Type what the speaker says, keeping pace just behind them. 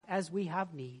as we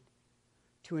have need,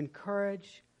 to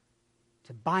encourage,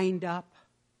 to bind up,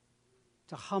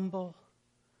 to humble.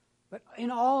 But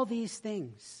in all these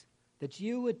things, that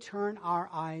you would turn our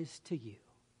eyes to you,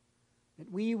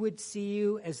 that we would see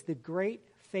you as the great,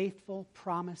 faithful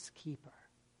promise keeper,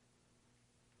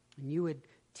 and you would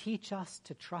teach us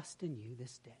to trust in you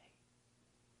this day.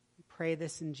 We pray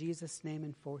this in Jesus' name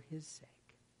and for his sake.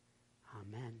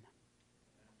 Amen.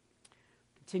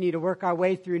 Continue to work our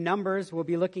way through Numbers. We'll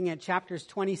be looking at chapters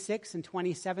 26 and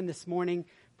 27 this morning.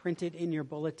 Printed in your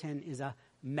bulletin is a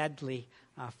medley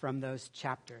from those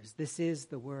chapters. This is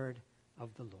the word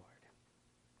of the Lord.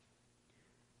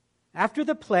 After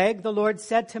the plague, the Lord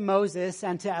said to Moses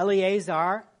and to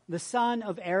Eleazar, the son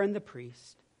of Aaron the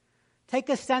priest, take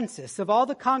a census of all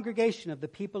the congregation of the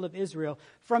people of Israel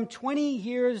from 20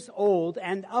 years old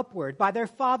and upward by their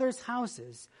fathers'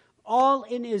 houses, all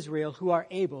in Israel who are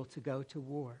able to go to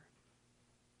war.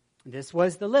 This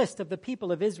was the list of the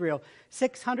people of Israel,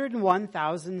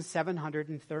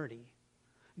 601,730.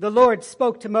 The Lord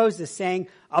spoke to Moses, saying,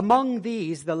 among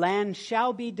these the land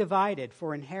shall be divided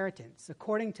for inheritance,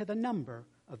 according to the number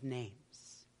of names.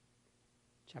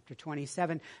 Chapter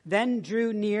 27, then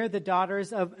drew near the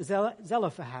daughters of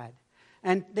Zelophehad,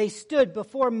 and they stood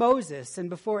before Moses and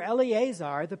before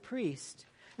Eleazar the priest,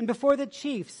 and before the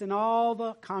chiefs and all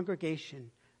the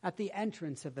congregation at the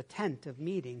entrance of the tent of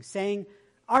meeting, saying,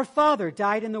 our father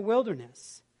died in the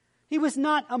wilderness. He was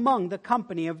not among the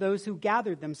company of those who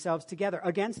gathered themselves together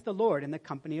against the Lord in the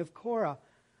company of Korah,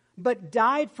 but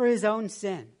died for his own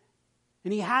sin,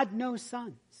 and he had no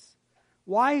sons.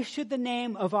 Why should the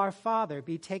name of our father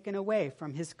be taken away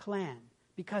from his clan,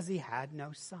 because he had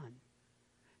no son?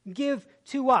 Give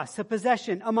to us a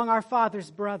possession among our father's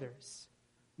brothers.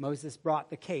 Moses brought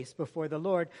the case before the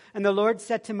Lord, and the Lord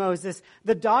said to Moses,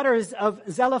 the daughters of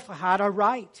Zelophehad are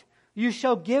right. You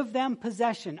shall give them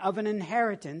possession of an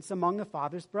inheritance among the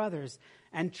father's brothers,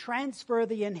 and transfer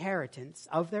the inheritance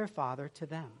of their father to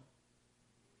them.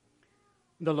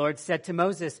 The Lord said to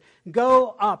Moses,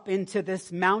 go up into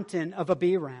this mountain of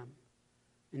Abiram,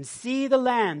 and see the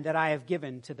land that I have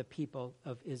given to the people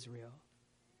of Israel.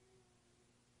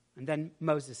 And then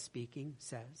Moses speaking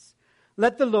says,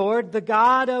 let the Lord, the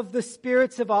God of the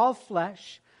spirits of all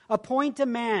flesh, appoint a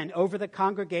man over the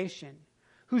congregation,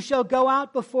 who shall go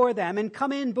out before them and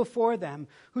come in before them,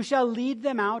 who shall lead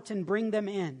them out and bring them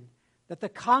in, that the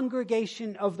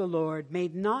congregation of the Lord may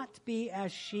not be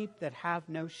as sheep that have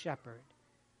no shepherd.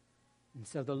 And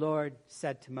so the Lord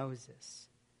said to Moses,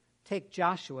 take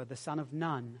Joshua the son of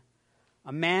Nun,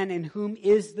 a man in whom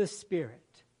is the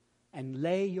Spirit, and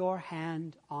lay your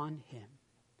hand on him.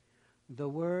 The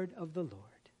word of the Lord.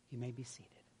 You may be seated.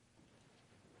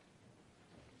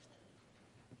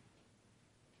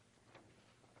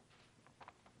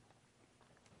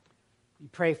 We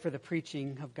pray for the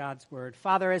preaching of God's word.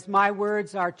 Father, as my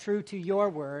words are true to your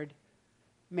word,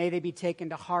 may they be taken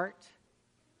to heart.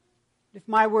 If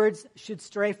my words should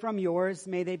stray from yours,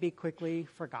 may they be quickly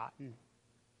forgotten.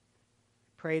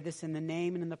 Pray this in the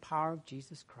name and in the power of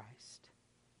Jesus Christ.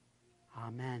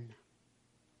 Amen.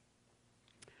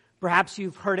 Perhaps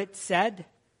you've heard it said,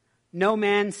 no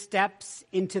man steps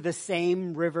into the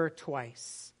same river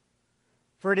twice.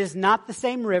 For it is not the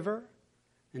same river,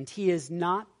 and he is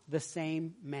not the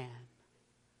same man.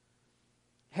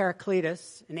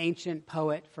 Heraclitus, an ancient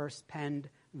poet, first penned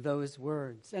those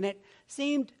words. And it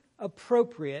seemed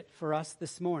appropriate for us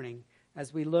this morning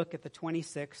as we look at the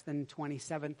 26th and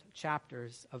 27th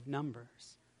chapters of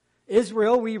Numbers.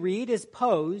 Israel, we read, is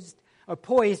poised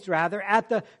at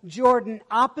the Jordan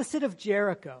opposite of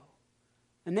Jericho.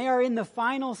 And they are in the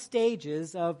final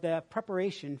stages of the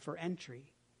preparation for entry.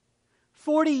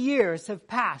 40 years have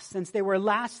passed since they were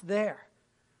last there.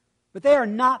 But they are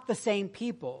not the same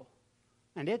people,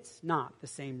 and it's not the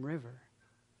same river.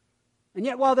 And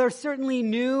yet, while there's certainly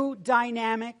new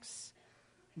dynamics,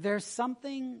 there's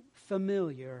something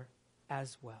familiar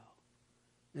as well.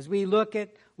 As we look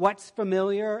at what's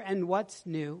familiar and what's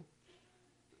new,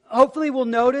 hopefully we'll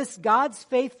notice God's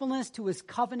faithfulness to his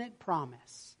covenant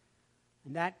promise.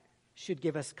 And that should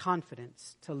give us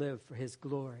confidence to live for his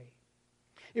glory.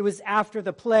 It was after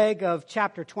the plague of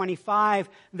chapter 25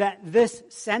 that this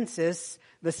census,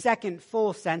 the second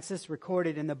full census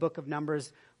recorded in the book of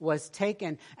Numbers, was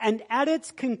taken. And at its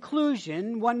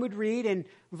conclusion, one would read in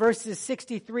verses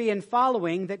 63 and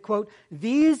following that, quote,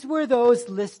 these were those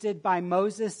listed by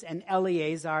Moses and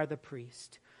Eleazar the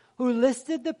priest, who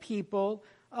listed the people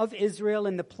of Israel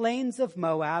in the plains of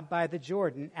Moab by the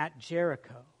Jordan at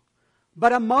Jericho.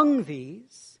 But among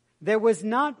these, there was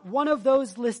not one of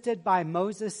those listed by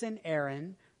Moses and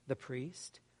Aaron, the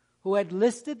priest, who had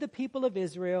listed the people of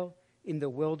Israel in the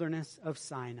wilderness of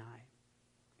Sinai.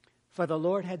 For the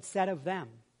Lord had said of them,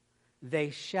 they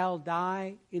shall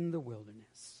die in the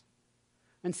wilderness.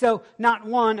 And so not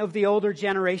one of the older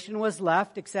generation was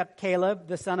left except Caleb,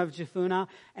 the son of Jephunneh,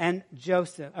 and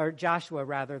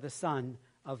Joshua, the son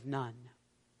of Nun.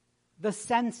 The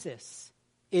census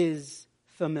is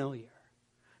familiar.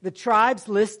 The tribes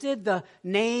listed, the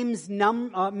names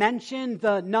mentioned,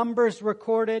 the numbers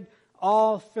recorded,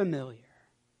 all familiar.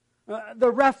 The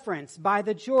reference by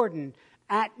the Jordan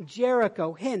at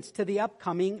Jericho hints to the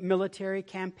upcoming military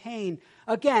campaign.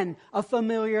 Again, a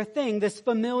familiar thing, this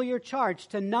familiar charge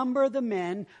to number the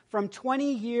men from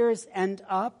 20 years and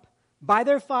up by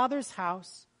their father's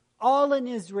house, all in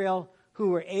Israel who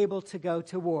were able to go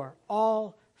to war.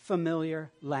 All familiar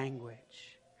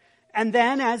language. And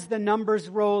then as the numbers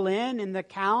roll in the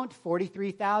count,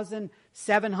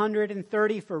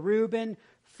 43,730 for Reuben,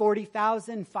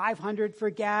 40,500 for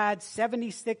Gad,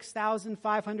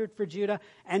 76,500 for Judah,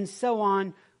 and so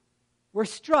on, we're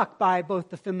struck by both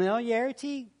the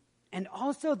familiarity and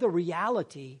also the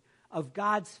reality of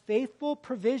God's faithful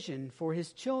provision for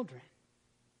his children.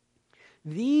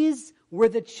 These were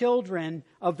the children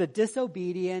of the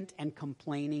disobedient and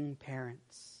complaining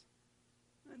parents.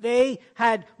 They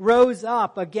had rose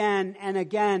up again and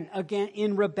again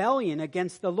in rebellion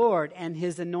against the Lord and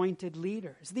his anointed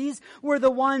leaders. These were the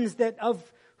ones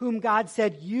of whom God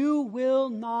said, you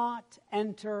will not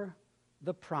enter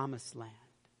the promised land.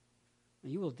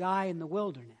 You will die in the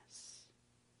wilderness.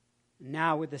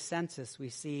 Now with the census, we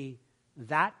see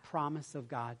that promise of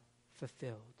God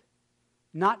fulfilled.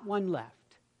 Not one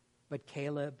left, but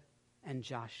Caleb and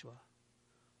Joshua.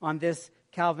 On this,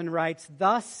 Calvin writes,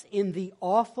 thus in the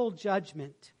awful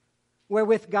judgment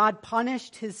wherewith God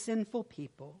punished his sinful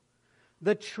people,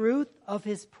 the truth of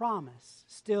his promise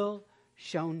still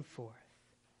shone forth.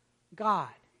 God,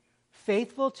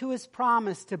 faithful to his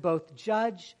promise to both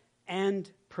judge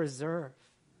and preserve.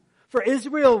 For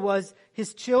Israel was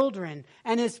his children,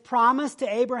 and his promise to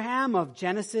Abraham of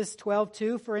Genesis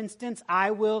 12:2, for instance,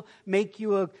 I will make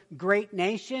you a great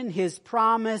nation. His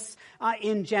promise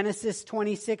in Genesis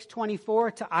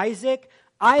 26:24 to Isaac,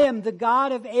 I am the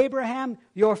God of Abraham,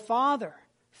 your father.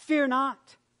 Fear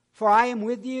not, for I am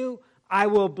with you. I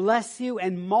will bless you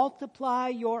and multiply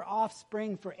your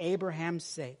offspring for Abraham's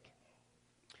sake.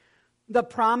 The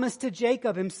promise to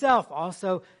Jacob himself,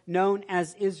 also known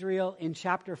as Israel in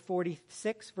chapter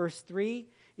 46, verse 3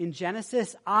 in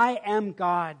Genesis, I am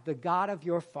God, the God of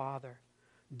your father.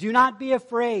 Do not be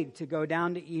afraid to go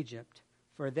down to Egypt,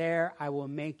 for there I will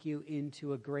make you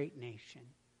into a great nation.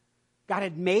 God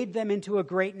had made them into a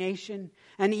great nation,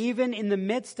 and even in the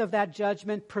midst of that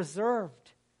judgment,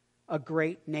 preserved a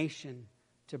great nation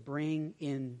to bring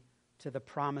in to the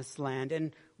promised land.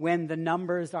 And when the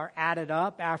numbers are added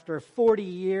up after 40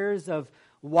 years of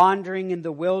wandering in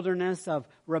the wilderness of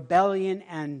rebellion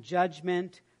and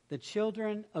judgment, the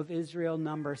children of Israel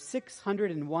number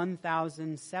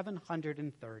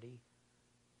 601,730.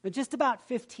 But just about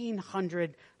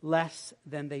 1,500 less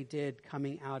than they did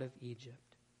coming out of Egypt.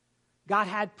 God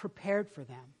had prepared for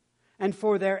them and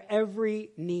for their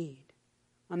every need.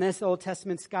 On this, Old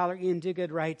Testament scholar Ian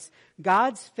Duguid writes,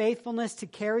 God's faithfulness to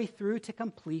carry through to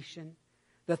completion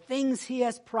the things he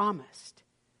has promised,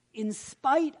 in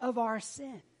spite of our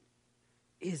sin,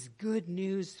 is good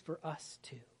news for us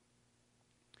too.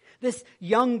 This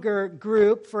younger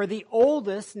group, for the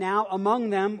oldest now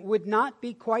among them, would not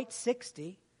be quite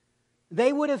 60.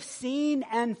 They would have seen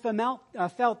and felt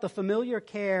the familiar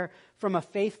care from a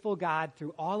faithful God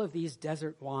through all of these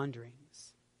desert wanderings.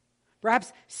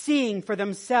 Perhaps seeing for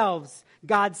themselves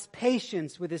God's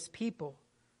patience with his people.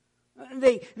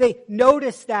 They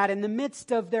notice that in the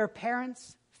midst of their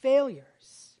parents'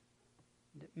 failures.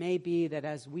 It may be that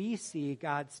as we see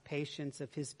God's patience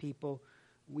of his people,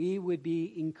 we would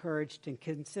be encouraged to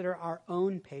consider our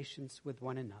own patience with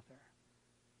one another.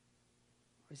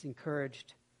 I was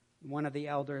encouraged. One of the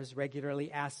elders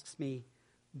regularly asks me,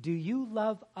 do you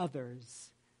love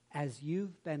others as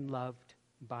you've been loved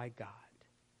by God?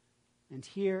 And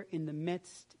here in the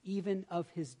midst even of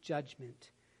his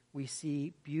judgment, we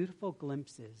see beautiful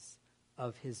glimpses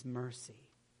of his mercy.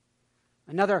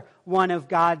 Another one of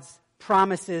God's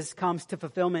promises comes to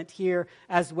fulfillment here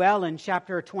as well in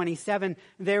chapter 27.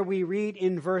 There we read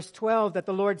in verse 12 that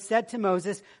the Lord said to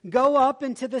Moses, go up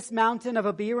into this mountain of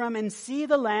Abiram and see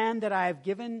the land that I have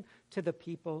given to the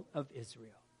people of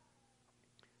Israel.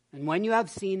 And when you have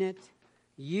seen it,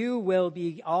 you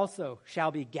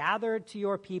shall be gathered to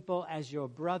your people as your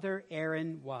brother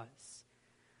Aaron was,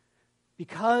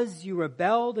 because you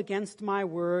rebelled against my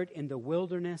word in the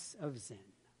wilderness of Zin.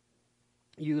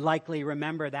 You likely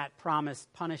remember that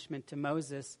promised punishment to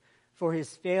Moses for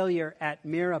his failure at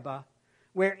Meribah,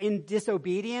 where in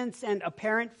disobedience and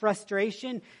apparent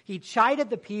frustration, he chided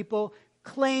the people,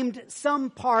 claimed some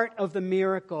part of the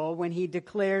miracle when he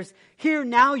declares, "Hear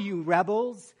now, you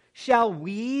rebels, shall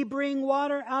we bring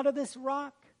water out of this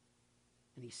rock?"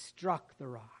 And he struck the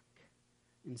rock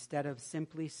instead of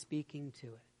simply speaking to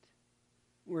it.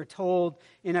 We're told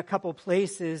in a couple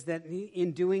places that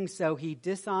in doing so, he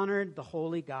dishonored the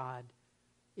holy God,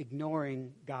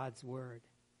 ignoring God's word.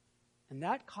 And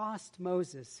that cost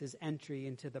Moses his entry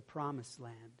into the promised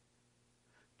land.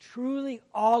 Truly,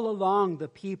 all along, the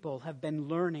people have been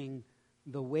learning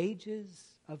the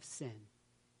wages of sin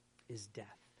is death.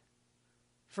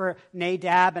 For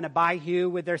Nadab and Abihu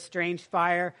with their strange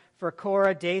fire, for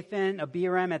Korah, Dathan,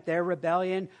 Abiram at their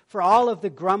rebellion, for all of the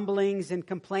grumblings and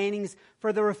complainings,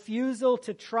 for the refusal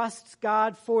to trust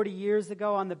God 40 years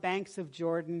ago on the banks of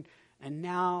Jordan, and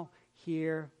now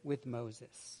here with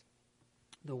Moses.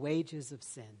 The wages of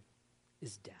sin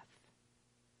is death.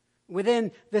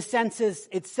 Within the census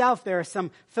itself, there are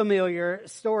some familiar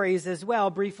stories as well,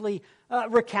 briefly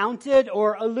recounted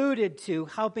or alluded to,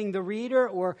 helping the reader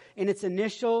or in its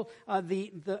initial,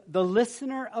 the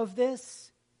listener of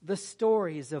this, the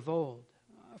stories of old.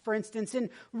 For instance, in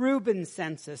Reuben's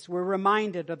census, we're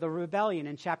reminded of the rebellion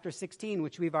in chapter 16,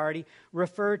 which we've already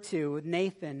referred to,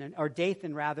 Dathan, and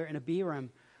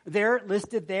Abiram. They're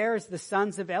listed there as the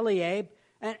sons of Eliab,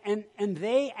 and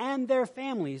they and their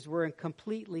families were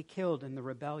completely killed in the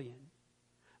rebellion.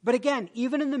 But again,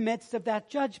 even in the midst of that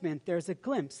judgment, there's a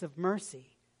glimpse of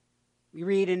mercy. We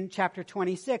read in chapter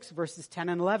 26, verses 10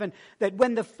 and 11, that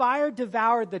when the fire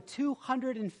devoured the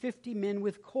 250 men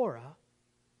with Korah,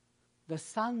 the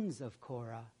sons of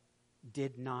Korah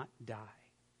did not die.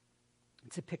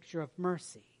 It's a picture of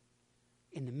mercy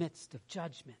in the midst of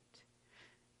judgment.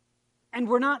 And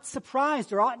we're not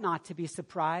surprised, or ought not to be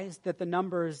surprised, that the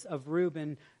numbers of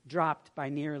Reuben dropped by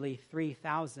nearly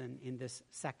 3,000 in this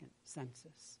second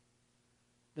census.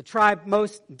 The tribe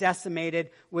most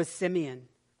decimated was Simeon,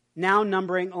 now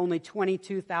numbering only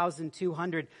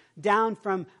 22,200, down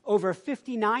from over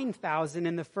 59,000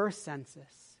 in the first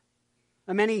census.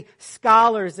 Many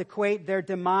scholars equate their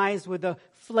demise with the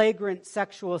flagrant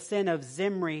sexual sin of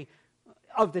Zimri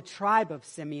of the tribe of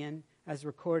Simeon, as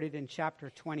recorded in chapter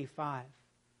 25.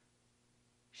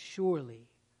 Surely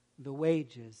the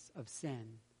wages of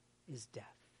sin is death.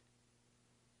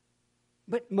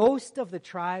 But most of the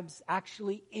tribes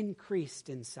actually increased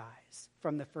in size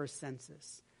from the first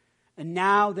census. And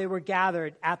now they were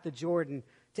gathered at the Jordan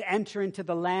to enter into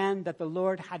the land that the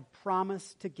Lord had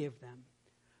promised to give them.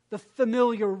 The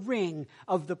familiar ring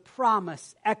of the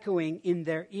promise echoing in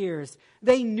their ears.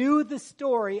 They knew the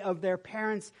story of their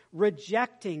parents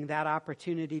rejecting that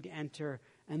opportunity to enter,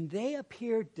 and they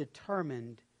appeared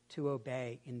determined to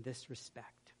obey in this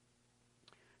respect.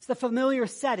 It's the familiar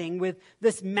setting with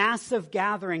this massive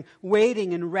gathering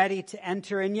waiting and ready to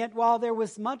enter, and yet while there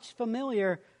was much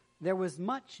familiar, there was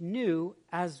much new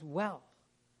as well.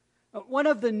 One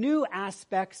of the new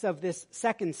aspects of this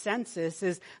second census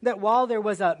is that while there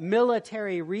was a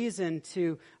military reason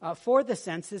for the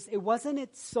census, it wasn't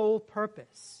its sole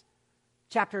purpose.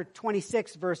 Chapter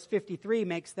 26, verse 53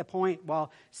 makes the point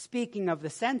while speaking of the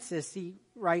census. He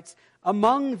writes,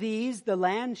 "Among these the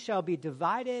land shall be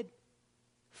divided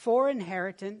for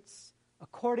inheritance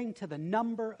according to the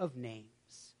number of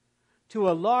names. To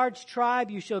a large tribe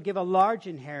you shall give a large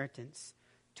inheritance.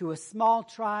 To a small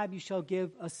tribe you shall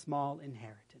give a small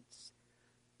inheritance."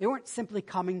 They weren't simply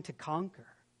coming to conquer,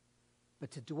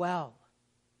 but to dwell,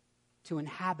 to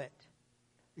inhabit,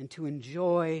 and to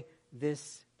enjoy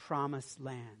this promised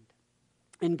land.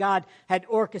 And God had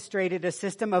orchestrated a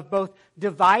system of both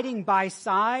dividing by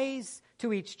size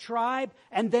to each tribe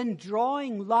and then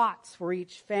drawing lots for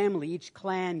each family, each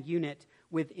clan unit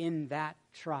within that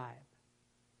tribe.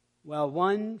 Well,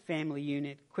 one family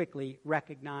unit quickly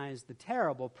recognized the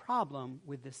terrible problem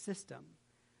with the system.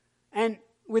 And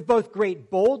with both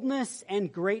great boldness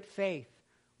and great faith,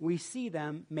 we see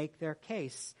them make their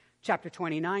case. Chapter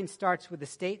 29 starts with a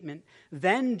statement,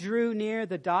 "Then drew near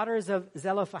the daughters of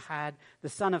Zelophehad, the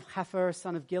son of Hepher,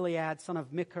 son of Gilead, son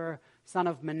of Machir, son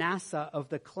of Manasseh, of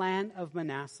the clan of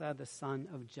Manasseh, the son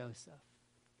of Joseph."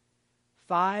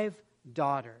 5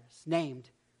 daughters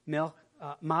named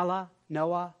Mahlah,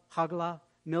 Noah, Haglah,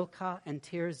 Milcah, and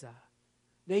Tirzah.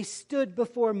 They stood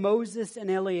before Moses and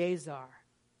Eleazar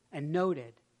and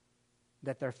noted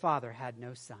that their father had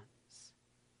no sons.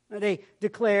 They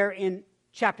declare in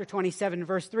Chapter 27,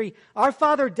 verse 3, our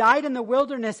father died in the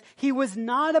wilderness. He was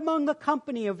not among the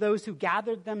company of those who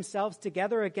gathered themselves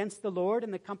together against the Lord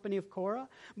in the company of Korah,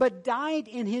 but died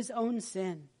in his own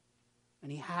sin,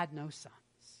 and he had no sons.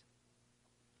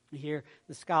 Here,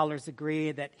 the scholars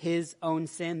agree that his own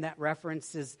sin, that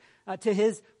references to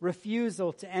his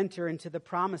refusal to enter into the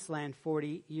promised land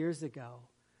 40 years ago.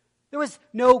 There was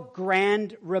no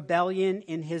grand rebellion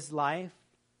in his life.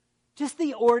 Just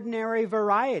the ordinary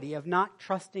variety of not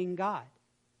trusting God,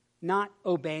 not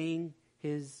obeying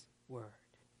his word.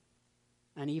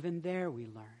 And even there we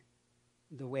learn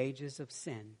the wages of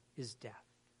sin is death.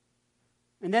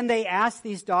 And then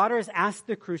these daughters ask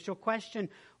the crucial question,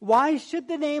 why should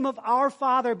the name of our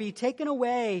father be taken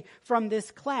away from this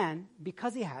clan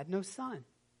because he had no son?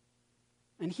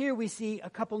 And here we see a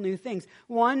couple new things.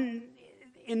 One,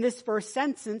 in this first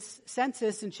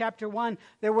census in chapter 1,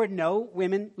 there were no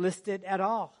women listed at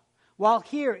all. While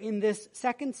here in this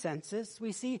second census,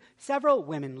 we see several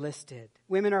women listed.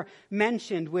 Women are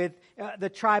mentioned with the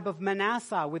tribe of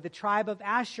Manasseh, with the tribe of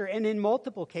Asher, and in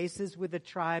multiple cases with the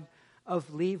tribe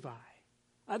of Levi.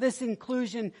 This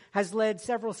inclusion has led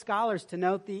several scholars to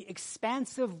note the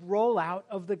expansive rollout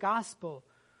of the gospel.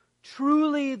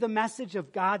 Truly, the message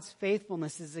of God's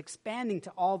faithfulness is expanding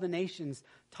to all the nations,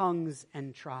 tongues,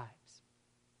 and tribes.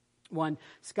 One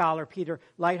scholar, Peter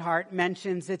Leithart,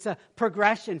 mentions it's a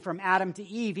progression from Adam to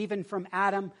Eve, even from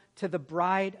Adam to the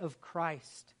bride of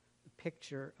Christ, the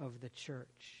picture of the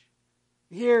church.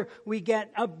 Here we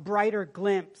get a brighter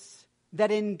glimpse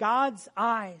that in God's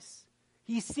eyes,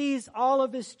 he sees all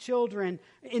of his children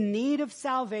in need of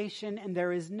salvation, and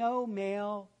there is no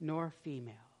male nor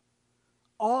female.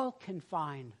 All can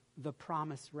find the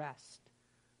promised rest.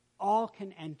 All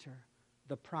can enter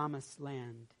the promised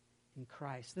land in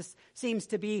Christ. This seems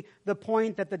to be the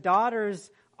point that the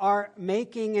daughters are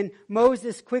making, and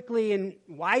Moses quickly and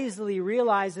wisely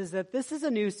realizes that this is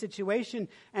a new situation,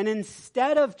 and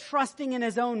instead of trusting in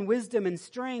his own wisdom and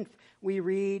strength, we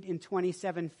read in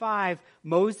 27:5,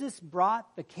 Moses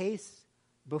brought the case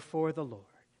before the Lord.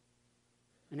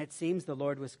 And it seems the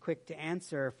Lord was quick to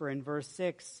answer, for in verse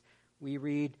 6, we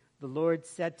read, the Lord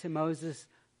said to Moses,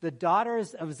 the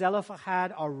daughters of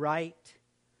Zelophehad are right.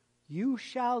 You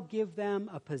shall give them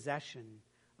a possession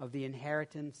of the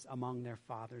inheritance among their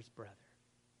father's brother.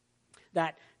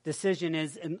 That decision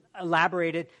is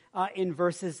elaborated in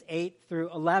verses 8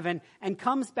 through 11 and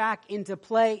comes back into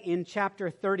play in chapter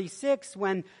 36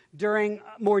 when, during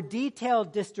more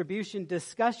detailed distribution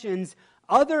discussions,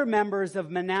 other members of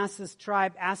Manasseh's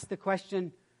tribe ask the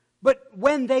question, but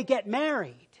when they get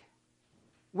married,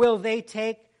 will they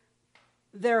take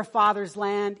their father's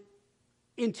land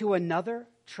into another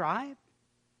tribe?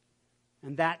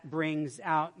 And that brings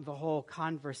out the whole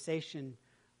conversation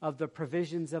of the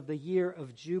provisions of the year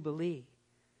of Jubilee,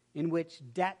 in which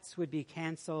debts would be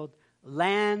canceled,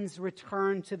 lands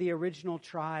returned to the original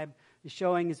tribe,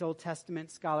 showing, as Old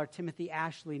Testament scholar Timothy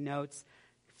Ashley notes,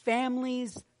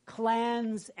 families,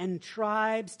 clans, and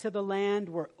tribes to the land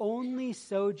were only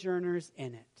sojourners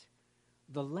in it.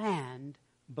 The land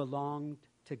belonged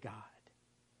to God.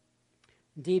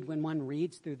 Indeed, when one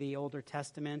reads through the Older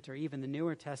Testament or even the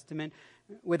Newer Testament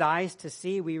with eyes to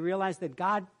see, we realize that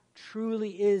God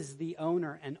truly is the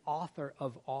owner and author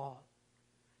of all.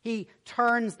 He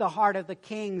turns the heart of the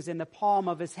kings in the palm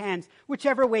of his hands,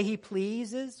 whichever way he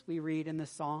pleases, we read in the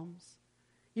Psalms.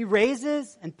 He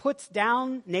raises and puts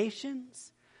down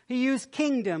nations. He used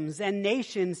kingdoms and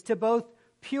nations to both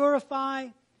purify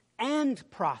and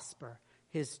prosper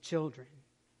his children.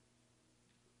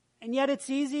 And yet it's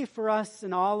easy for us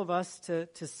and all of us to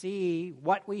see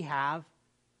what we have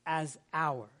as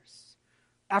ours.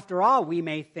 After all, we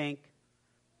may think,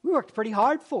 we worked pretty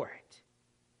hard for it.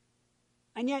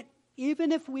 And yet,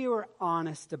 even if we were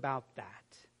honest about that,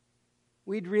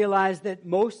 we'd realize that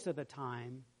most of the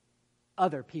time,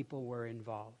 other people were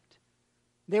involved.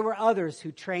 There were others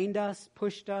who trained us,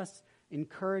 pushed us,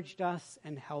 encouraged us,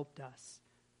 and helped us.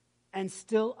 And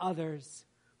still others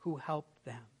who helped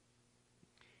them.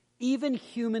 Even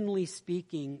humanly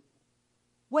speaking,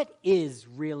 what is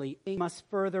really? We must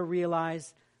further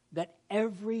realize that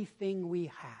everything we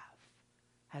have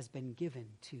has been given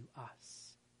to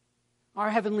us.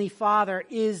 Our Heavenly Father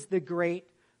is the great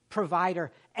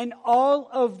provider, and all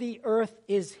of the earth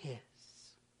is His.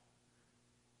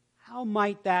 How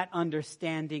might that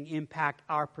understanding impact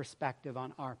our perspective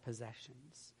on our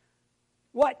possessions?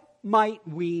 What might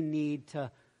we need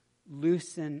to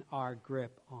loosen our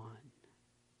grip on?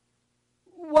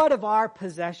 What of our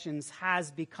possessions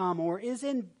has become or is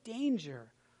in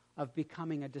danger of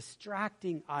becoming a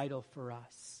distracting idol for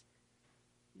us?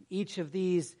 Each of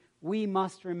these we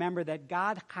must remember that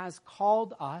God has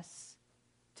called us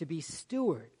to be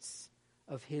stewards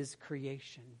of his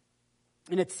creation.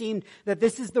 And it seemed that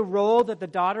this is the role that the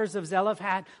daughters of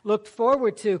Zelophehad looked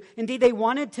forward to. Indeed, they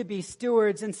wanted to be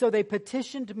stewards, and so they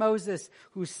petitioned Moses,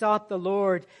 who sought the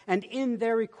Lord. And in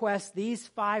their request, these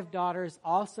 5 daughters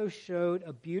also showed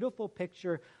a beautiful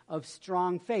picture of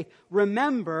strong faith.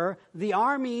 Remember, the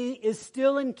army is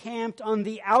still encamped on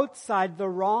the outside, the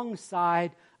wrong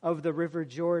side of the River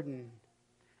Jordan.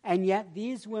 And yet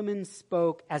these women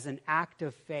spoke as an act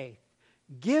of faith.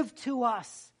 Give to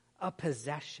us a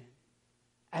possession,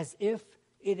 as if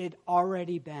it had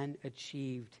already been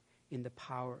achieved in the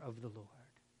power of the Lord.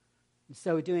 In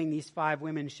so doing, these 5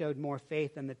 women showed more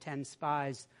faith than the 10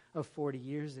 spies of 40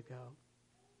 years ago.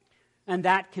 And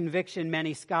that conviction,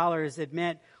 many scholars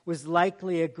admit, was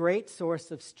likely a great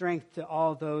source of strength to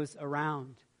all those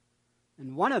around.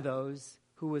 And one of those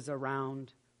who was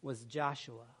around was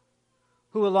Joshua,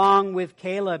 who along with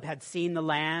Caleb had seen the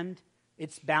land,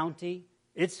 its bounty,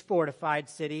 its fortified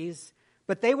cities,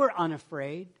 but they were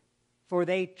unafraid, for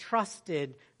they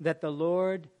trusted that the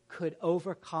Lord could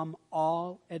overcome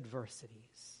all adversities.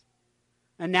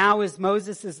 And now as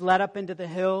Moses is led up into the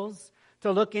hills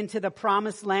to look into the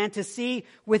promised land, to see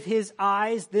with his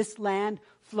eyes this land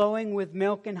flowing with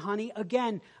milk and honey,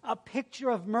 again, a picture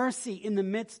of mercy in the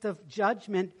midst of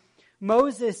judgment,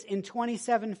 Moses in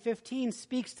 27:15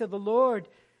 speaks to the Lord,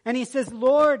 and he says,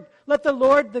 Lord, let the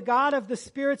Lord, the God of the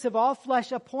spirits of all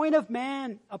flesh, appoint a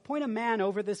man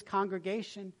over this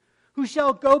congregation, who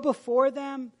shall go before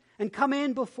them and come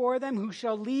in before them, who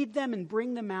shall lead them and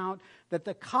bring them out, that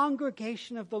the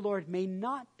congregation of the Lord may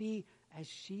not be as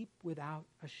sheep without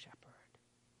a shepherd.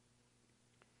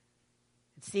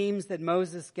 It seems that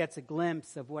Moses gets a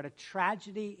glimpse of what a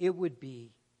tragedy it would be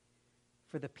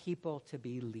for the people to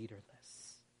be leaderless.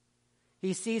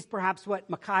 He sees perhaps what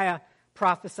Micaiah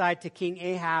prophesied to King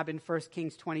Ahab in 1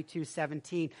 Kings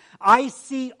 22:17. I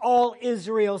see all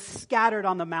Israel scattered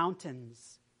on the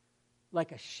mountains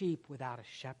like a sheep without a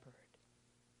shepherd.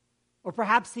 Or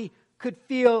perhaps he could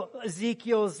feel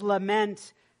Ezekiel's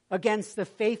lament against the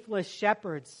faithless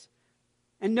shepherds.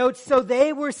 And note, so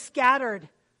they were scattered.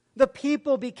 The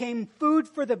people became food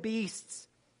for the beasts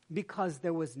because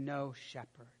there was no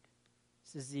shepherd.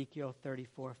 It's Ezekiel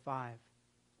 34:5.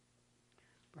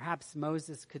 Perhaps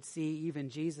Moses could see even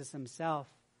Jesus himself.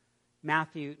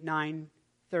 Matthew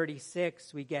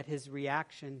 9:36, we get his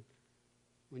reaction.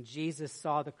 When Jesus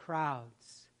saw the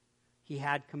crowds, he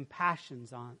had compassion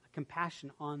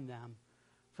on them,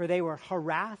 for they were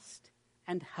harassed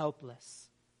and helpless,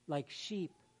 like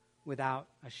sheep without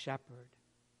a shepherd.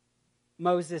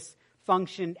 Moses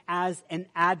functioned as an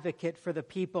advocate for the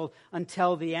people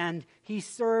until the end. He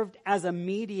served as a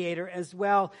mediator as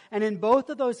well. And in both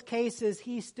of those cases,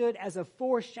 he stood as a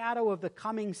foreshadow of the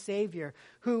coming Savior,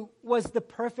 who was the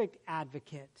perfect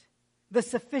advocate, the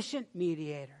sufficient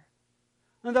mediator.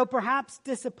 And though perhaps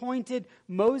disappointed,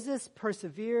 Moses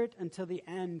persevered until the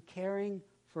end, caring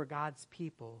for God's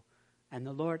people. And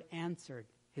the Lord answered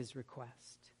his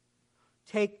request.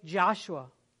 Take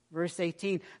Joshua, verse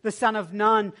 18, the son of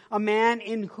Nun, a man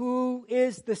in who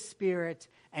is the Spirit,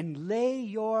 and lay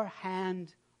your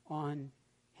hand on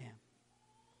him.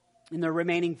 In the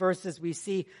remaining verses, we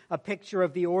see a picture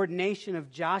of the ordination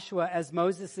of Joshua as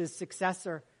Moses'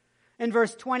 successor. In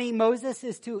verse 20, Moses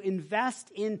is to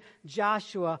invest in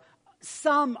Joshua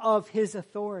some of his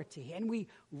authority. And we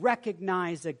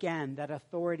recognize again that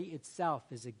authority itself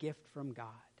is a gift from God.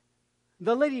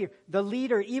 The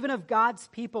leader, even of God's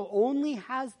people, only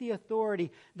has the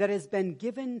authority that has been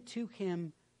given to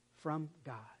him from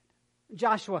God.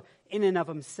 Joshua, in and of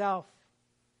himself,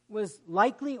 was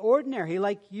likely ordinary,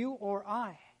 like you or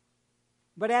I.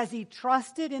 But as he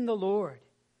trusted in the Lord,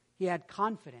 he had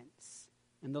confidence,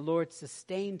 and the Lord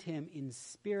sustained him in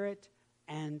spirit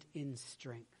and in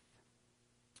strength.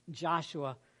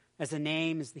 Joshua, as a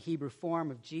name, is the Hebrew form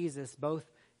of Jesus, both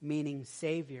meaning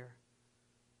Savior.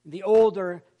 The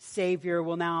older Savior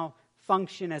will now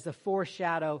function as a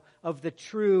foreshadow of the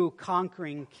true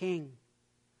conquering King.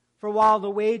 For while the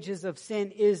wages of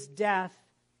sin is death,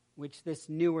 which this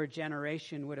newer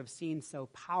generation would have seen so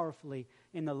powerfully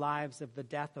in the lives of the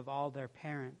death of all their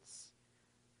parents,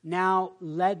 now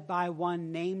led by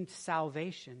one named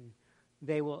salvation,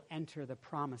 they will enter the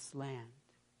promised land.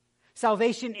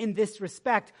 Salvation in this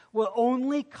respect will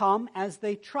only come as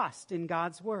they trust in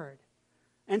God's word.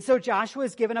 And so Joshua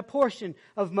is given a portion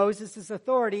of Moses'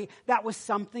 authority that was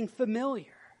something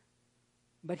familiar.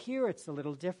 But here it's a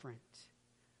little different.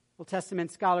 Old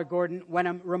Testament scholar Gordon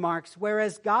Wenham remarks,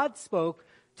 whereas God spoke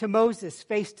to Moses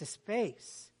face to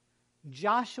face,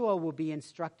 Joshua will be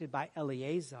instructed by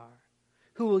Eleazar,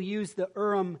 who will use the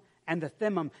Urim and the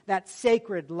Thummim, that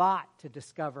sacred lot, to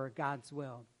discover God's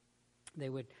will. They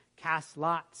would cast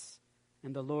lots,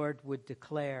 and the Lord would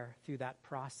declare through that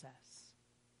process.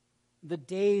 The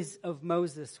days of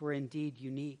Moses were indeed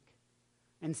unique,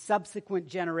 and subsequent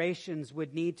generations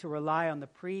would need to rely on the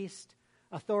priest,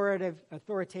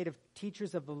 authoritative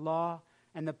teachers of the law,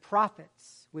 and the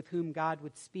prophets with whom God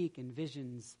would speak in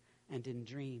visions and in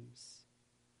dreams.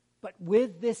 But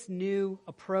with this new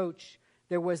approach,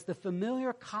 there was the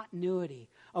familiar continuity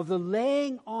of the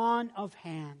laying on of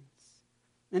hands.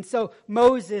 And so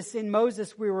in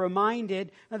Moses, we were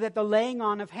reminded that the laying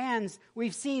on of hands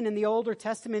we've seen in the Older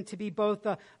Testament to be both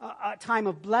a time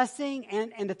of blessing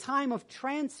and a time of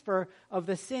transfer of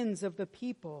the sins of the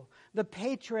people. The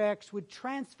patriarchs would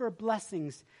transfer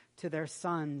blessings to their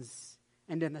sons,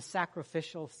 and in the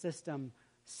sacrificial system,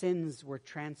 sins were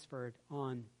transferred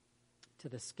on to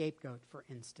the scapegoat, for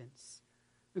instance.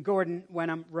 Gordon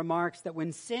Wenham remarks that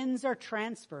when sins are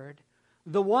transferred,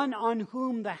 the one on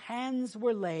whom the hands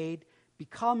were laid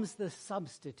becomes the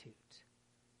substitute,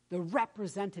 the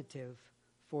representative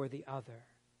for the other.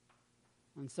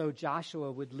 And so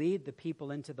Joshua would lead the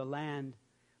people into the land,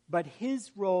 but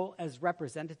his role as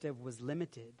representative was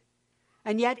limited.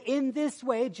 And yet in this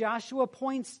way, Joshua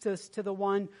points us to the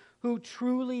one who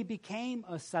truly became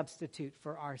a substitute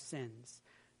for our sins,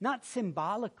 not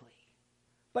symbolically,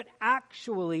 but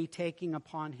actually taking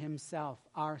upon himself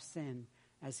our sin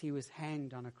as he was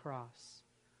hanged on a cross.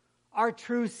 Our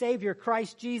true Savior,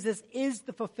 Christ Jesus, is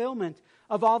the fulfillment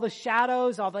of all the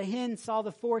shadows, all the hints, all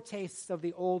the foretastes of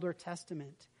the Older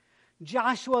Testament.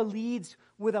 Joshua leads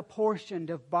with a portion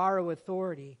of borrowed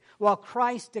authority, while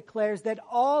Christ declares that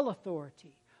all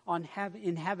authority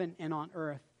in heaven and on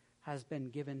earth has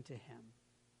been given to him.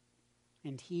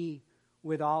 And he,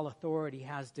 with all authority,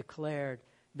 has declared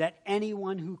that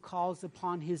anyone who calls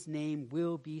upon his name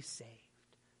will be saved.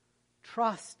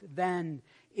 Trust then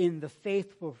in the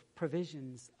faithful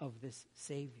provisions of this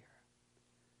Savior.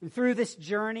 And through this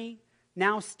journey,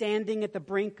 now standing at the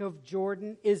brink of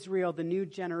Jordan, Israel, the new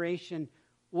generation,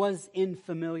 was in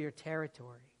familiar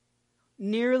territory.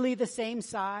 Nearly the same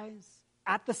size,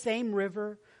 at the same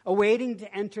river, awaiting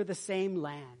to enter the same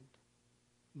land.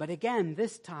 But again,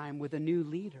 this time with a new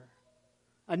leader,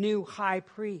 a new high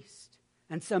priest,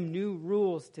 and some new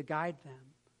rules to guide them.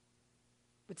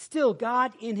 But still,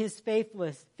 God in his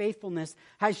faithfulness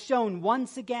has shown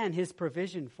once again his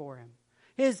provision for him.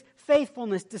 His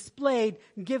faithfulness displayed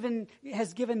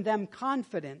has given them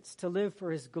confidence to live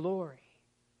for his glory.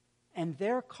 And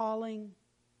their calling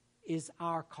is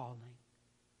our calling,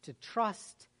 to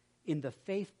trust in the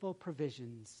faithful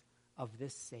provisions of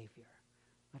this Savior.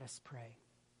 Let us pray.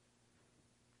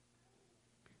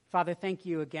 Father, thank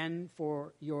you again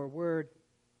for your word,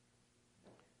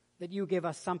 that you give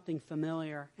us something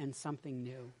familiar and something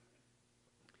new.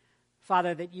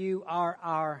 Father, that you are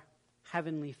our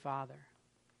heavenly Father,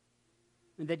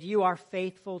 and that you are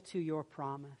faithful to your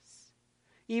promise.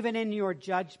 Even in your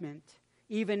judgment,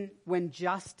 even when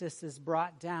justice is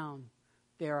brought down,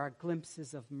 there are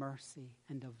glimpses of mercy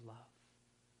and of love.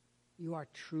 You are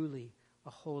truly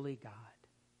a holy God.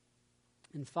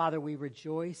 And Father, we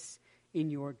rejoice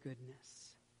in your goodness.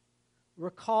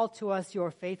 Recall to us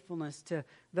your faithfulness to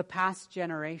the past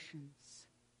generations.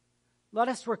 Let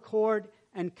us record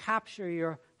and capture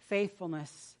your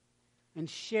faithfulness and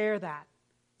share that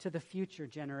to the future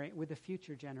with the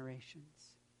future generations.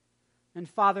 And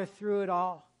Father, through it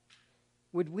all,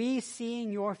 would we,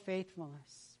 seeing your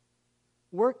faithfulness,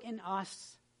 work in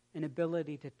us an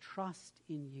ability to trust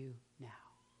in you now.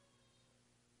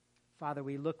 Father,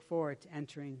 we look forward to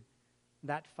entering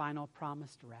that final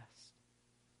promised rest.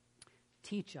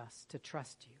 Teach us to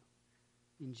trust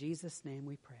you. In Jesus' name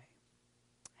we pray.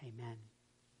 Amen.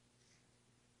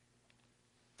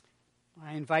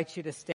 I invite you to stay.